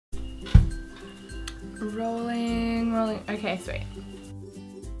Rolling, rolling. Okay, sweet.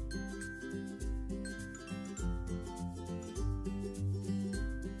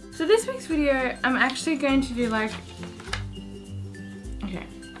 So this week's video, I'm actually going to do like, okay,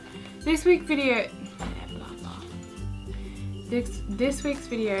 this week's video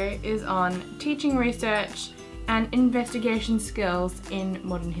is on teaching research and investigation skills in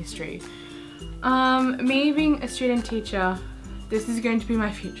modern history. Me being a student teacher, this is going to be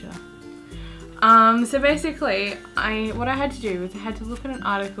my future. So basically, what I had to do was I had to look at an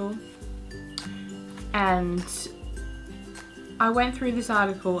article, and I went through this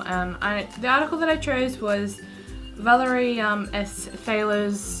article, and the article that I chose was Valerie S.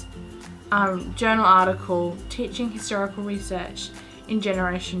 Thaler's journal article, Teaching Historical Research in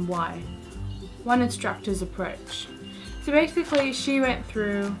Generation Y, One Instructor's Approach. So basically, she went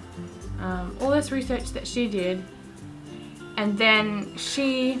through all this research that she did, and then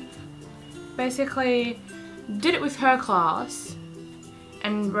she basically did it with her class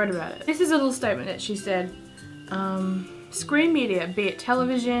and wrote about it. This is a little statement that she said. Screen media, be it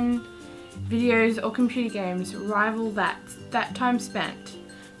television, videos or computer games, rival that time spent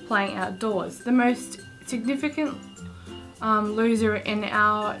playing outdoors. The most significant loser in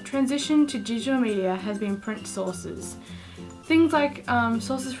our transition to digital media has been print sources. Things like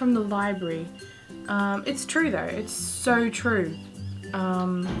sources from the library. It's true though, it's so true.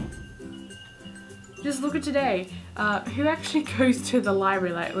 Just look at today. Who actually goes to the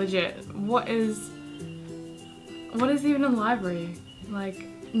library, like legit? What is even a library? Like,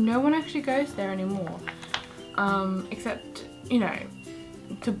 no one actually goes there anymore. Except, you know,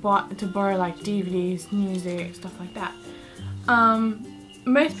 to borrow like DVDs, music, stuff like that.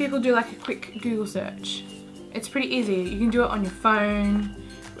 Most people do like a quick Google search. It's pretty easy. You can do it on your phone,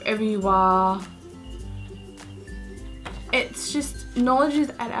 wherever you are. It's just, knowledge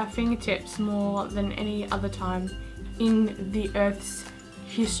is at our fingertips more than any other time in the Earth's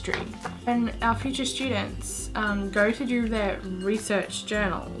history. When our future students go to do their research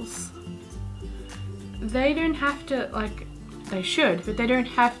journals, they don't have to, like, they should, but they don't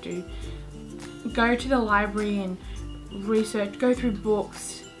have to go to the library and research, go through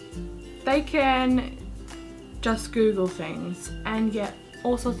books. They can just Google things and get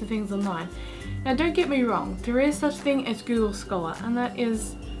all sorts of things online. Now don't get me wrong, there is such thing as Google Scholar, and that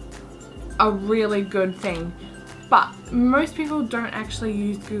is a really good thing. But most people don't actually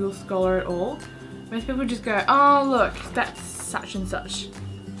use Google Scholar at all. Most people just go, oh look, that's such and such.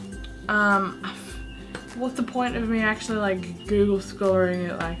 What's the point of me actually like Google Scholaring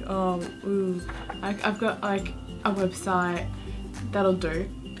it, like, oh, ooh, I've got like a website, that'll do.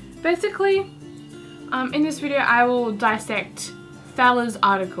 Basically, in this video I will dissect Thaler's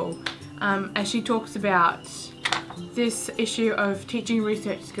article as she talks about this issue of teaching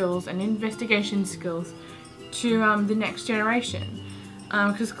research skills and investigation skills to the next generation,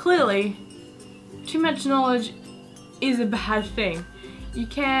 because clearly too much knowledge is a bad thing. You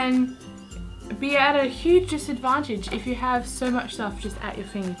can be at a huge disadvantage if you have so much stuff just at your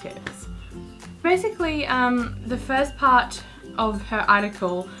fingertips. Basically, the first part of her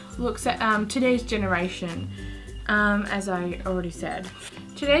article looks at today's generation, as I already said.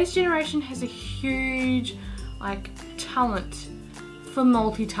 Today's generation has a huge talent for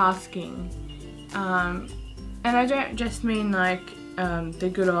multitasking. And I don't just mean like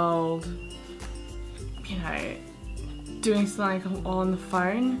the good old, you know, doing something on the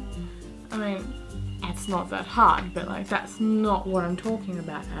phone. I mean, it's not that hard, but like that's not what I'm talking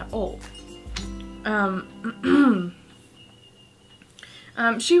about at all.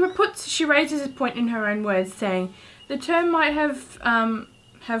 She raises a point in her own words, saying the term might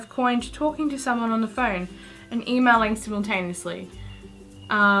have coined talking to someone on the phone and emailing simultaneously.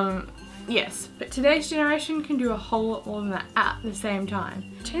 Yes, but today's generation can do a whole lot more than that at the same time.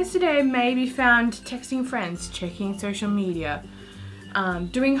 Teens today may be found texting friends, checking social media,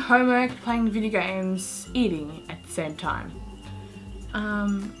 doing homework, playing video games, eating at the same time.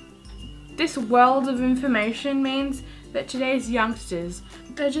 This world of information means that today's youngsters,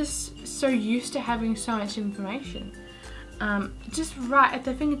 they're just so used to having so much information. Just right at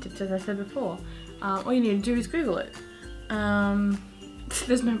their fingertips, as I said before. All you need to do is Google it.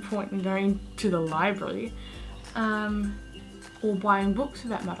 There's no point in going to the library, or buying books for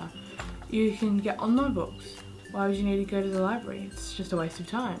that matter. You can get online books. Why would you need to go to the library? It's just a waste of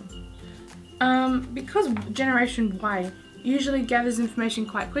time. Because Generation Y usually gathers information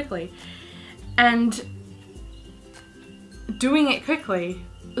quite quickly, and doing it quickly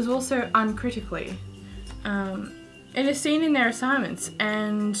is also uncritically. It is seen in their assignments,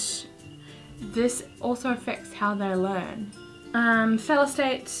 and this also affects how they learn. Thaler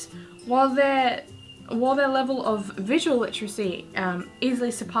states, while while their level of visual literacy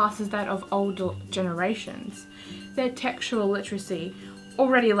easily surpasses that of older generations, their textual literacy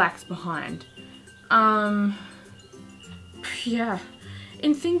already lags behind. Yeah.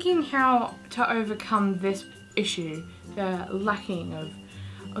 In thinking how to overcome this issue, the lacking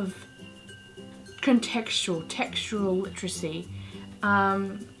of textual literacy,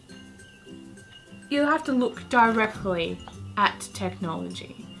 you'll have to look directly at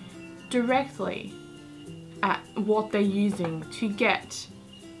technology, directly at what they're using to get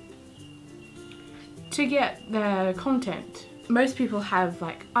their content. Most people have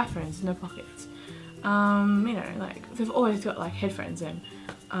like iPhones in their pockets. You know, like they've always got like headphones in.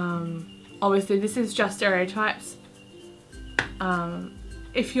 Obviously this is just stereotypes.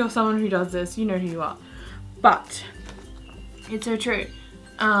 If you're someone who does this, you know who you are. But it's so true.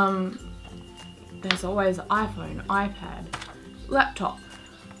 There's always an iPhone, iPad, laptop.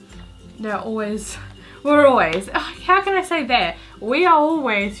 We're always, how can I say there? We are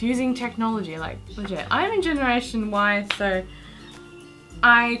always using technology, like legit. I'm in Generation Y, so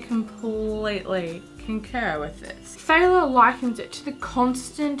I completely concur with this. Thaler likens it to the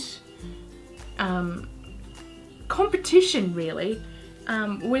constant competition, really,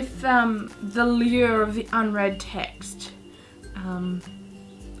 with the lure of the unread text.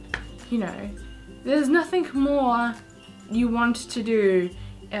 You know, there's nothing more you want to do.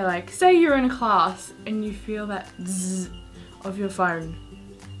 Like, say you're in a class and you feel that zzz of your phone.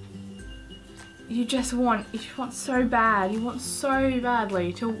 You want so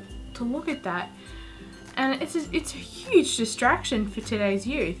badly to look at that, and it's a huge distraction for today's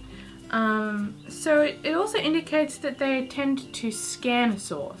youth. So it also indicates that they tend to scan a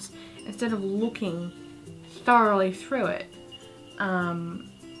source instead of looking thoroughly through it.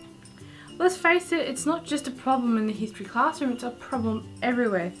 Let's face it, it's not just a problem in the history classroom, it's a problem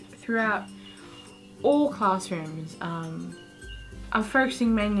everywhere throughout all classrooms. I'm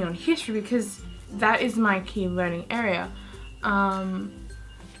focusing mainly on history because that is my key learning area.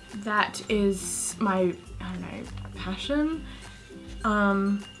 That is my, passion.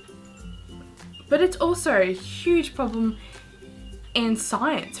 But it's also a huge problem in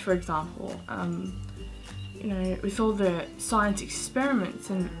science, for example. You know, with all the science experiments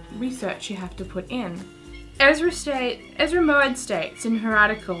and research you have to put in. Ezra Moeed states in her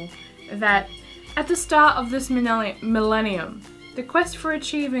article that at the start of this millennium, the quest for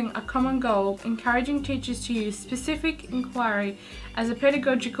achieving a common goal, encouraging teachers to use specific inquiry as a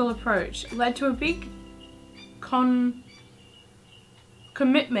pedagogical approach, led to a big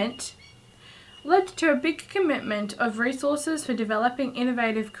commitment of resources for developing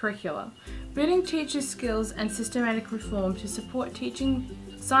innovative curricula, building teachers' skills and systematic reform to support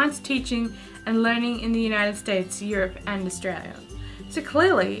science teaching and learning in the United States, Europe and Australia. So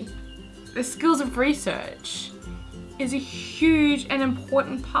clearly, the skills of research is a huge and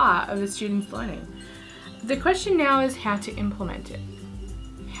important part of a student's learning. The question now is how to implement it.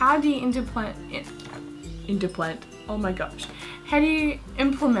 How do you oh my gosh. How do you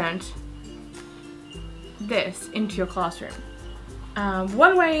implement this into your classroom?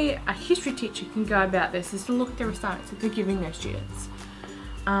 One way a history teacher can go about this is to look at their assignments that they're giving their students.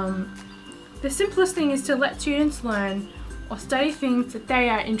 The simplest thing is to let students learn or study things that they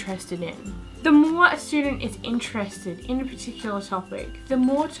are interested in. The more a student is interested in a particular topic, the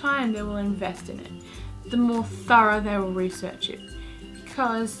more time they will invest in it, the more thorough they will research it,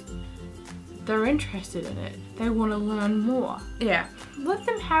 because they're interested in it. They want to learn more. Yeah, let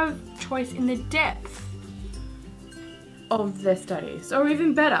them have choice in the depth of their studies, or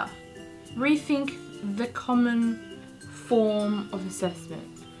even better, rethink the common form of assessment.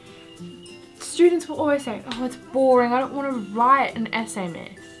 Students will always say, oh, it's boring, I don't want to write an essay,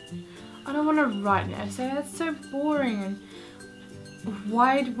 miss. I don't want to write an essay, that's so boring, and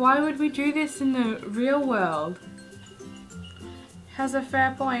why would we do this in the real world? Has a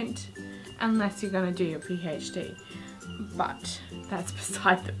fair point, unless you're going to do your PhD, but that's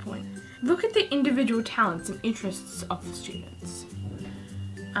beside the point. Look at the individual talents and interests of the students.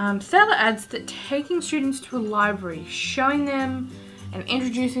 Thaler adds that taking students to a library, showing them and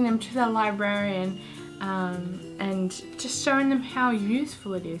introducing them to their librarian, and just showing them how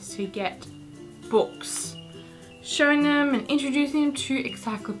useful it is to get books, showing them and introducing them to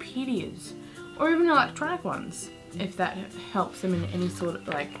encyclopedias, or even electronic ones, if that helps them in any sort of,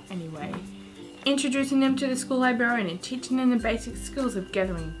 any way. Introducing them to the school librarian and teaching them the basic skills of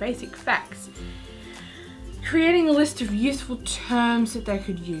gathering basic facts. Creating a list of useful terms that they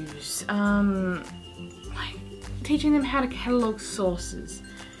could use. Teaching them how to catalogue sources.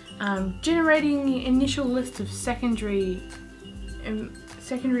 Generating the initial list of secondary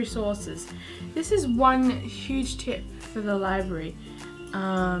secondary sources. This is one huge tip for the library,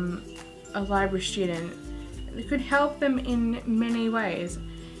 a library student. It could help them in many ways.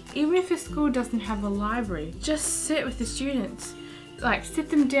 Even if your school doesn't have a library, just sit with the students, like sit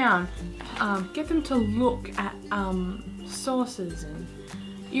them down, get them to look at sources, and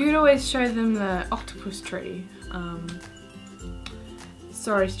you could always show them the octopus tree.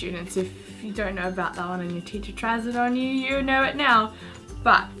 Sorry students, if you don't know about that one and your teacher tries it on you, you know it now.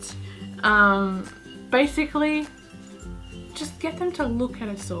 But basically, just get them to look at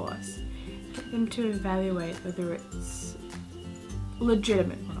a source, get them to evaluate whether it's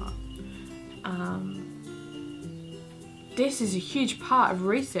legitimate or not. This is a huge part of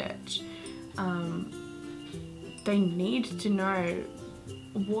research. They need to know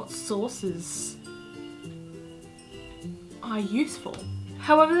what sources are useful.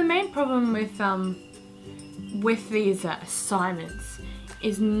 However, the main problem with these assignments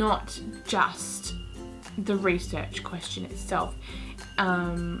is not just the research question itself.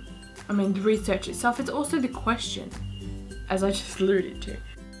 I mean, the research itself, it's also the question, as I just alluded to.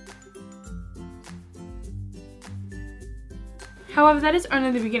 However, that is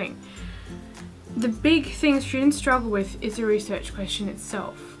only the beginning. The big thing students struggle with is the research question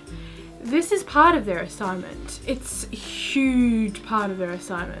itself. This is part of their assignment. It's a huge part of their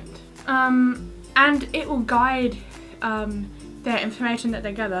assignment. And it will guide their information that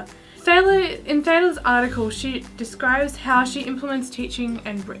they gather. In Thaler's article, she describes how she implements teaching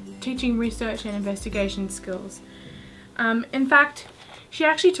research and investigation skills. In fact, she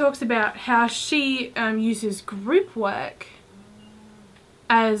actually talks about how she uses group work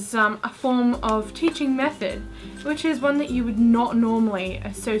as a form of teaching method, which is one that you would not normally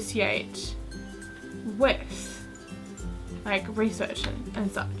associate with, like, research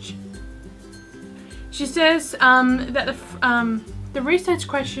and such. She says that the research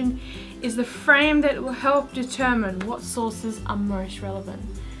question is the frame that will help determine what sources are most relevant.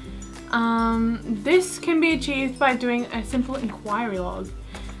 This can be achieved by doing a simple inquiry log.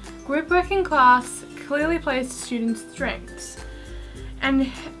 Group work in class clearly plays to students' strengths and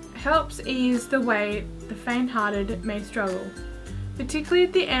helps ease the way the faint-hearted may struggle, particularly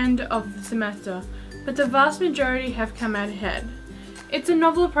at the end of the semester, but the vast majority have come out ahead. It's a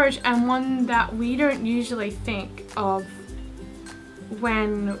novel approach and one that we don't usually think of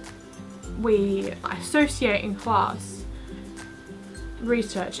when we associate in class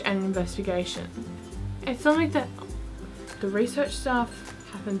research and investigation. It's something that the research stuff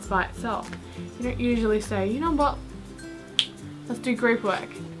happens by itself. You don't usually say, you know what, let's do group work.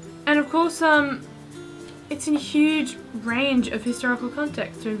 And of course, it's a huge range of historical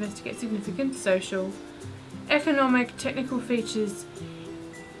context to investigate significant social, economic, technical features,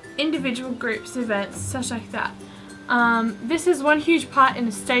 individual groups, events, such like that. This is one huge part in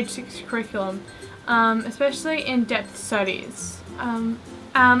the Stage 6 curriculum, especially in depth studies.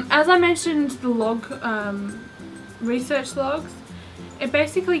 As I mentioned, the log, research logs, it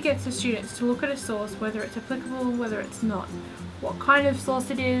basically gets the students to look at a source, whether it's applicable, whether it's not, what kind of source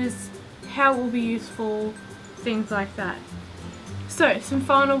it is, how it will be useful, things like that. So, some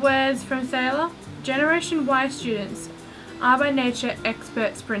final words from Thaler. Generation Y students are by nature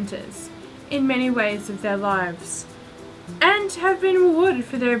expert sprinters in many ways of their lives, and have been rewarded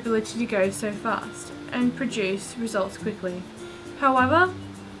for their ability to go so fast and produce results quickly. However,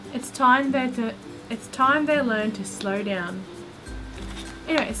 it's time they learn to slow down.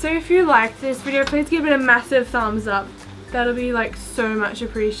 Anyway, so if you liked this video, please give it a massive thumbs up. That'll be like so much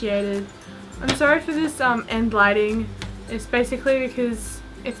appreciated. I'm sorry for this end lighting. It's basically because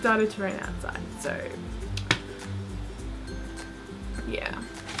it started to rain outside, so yeah.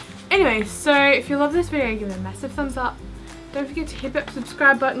 Anyway, so if you love this video, give it a massive thumbs up. Don't forget to hit that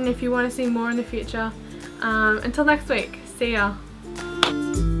subscribe button if you want to see more in the future. Until next week, see ya.